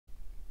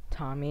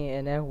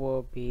Tommyinit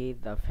will be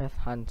the 5th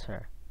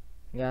hunter.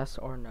 Yes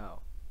or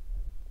no?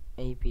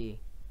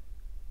 AB.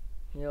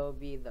 He'll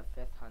be the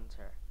 5th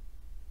hunter.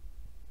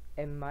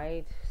 It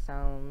might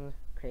sound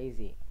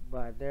crazy,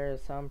 but there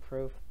is some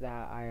proof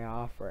that I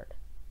offered.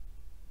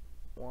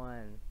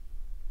 1.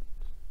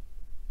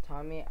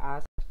 Tommy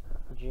asked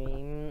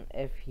Dream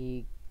if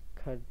he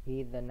could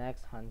be the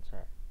next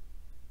hunter.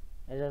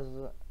 It is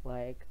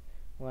like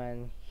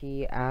when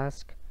he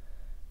asked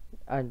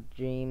a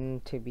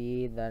Dream to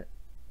be the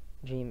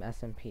Dream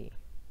SMP.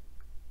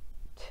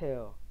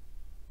 2.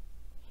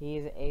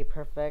 He's a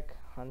perfect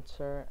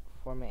hunter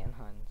for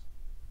manhunt.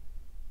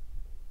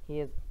 He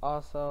is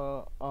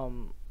also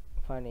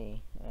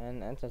funny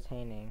and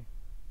entertaining.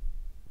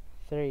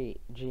 3.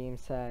 Dream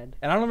said.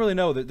 And I don't really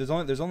know. There's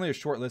only a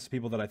short list of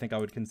people that I think I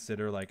would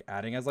consider like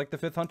adding as like the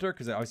 5th hunter,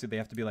 because obviously they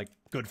have to be like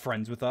good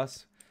friends with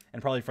us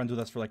and probably friends with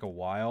us for like a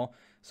while.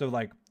 So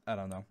like I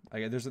don't know.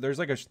 Like, there's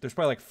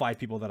probably like 5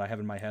 people that I have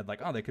in my head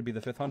like, oh, they could be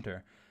the 5th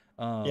hunter.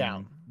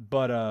 Yeah.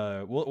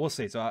 But we'll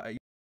see. So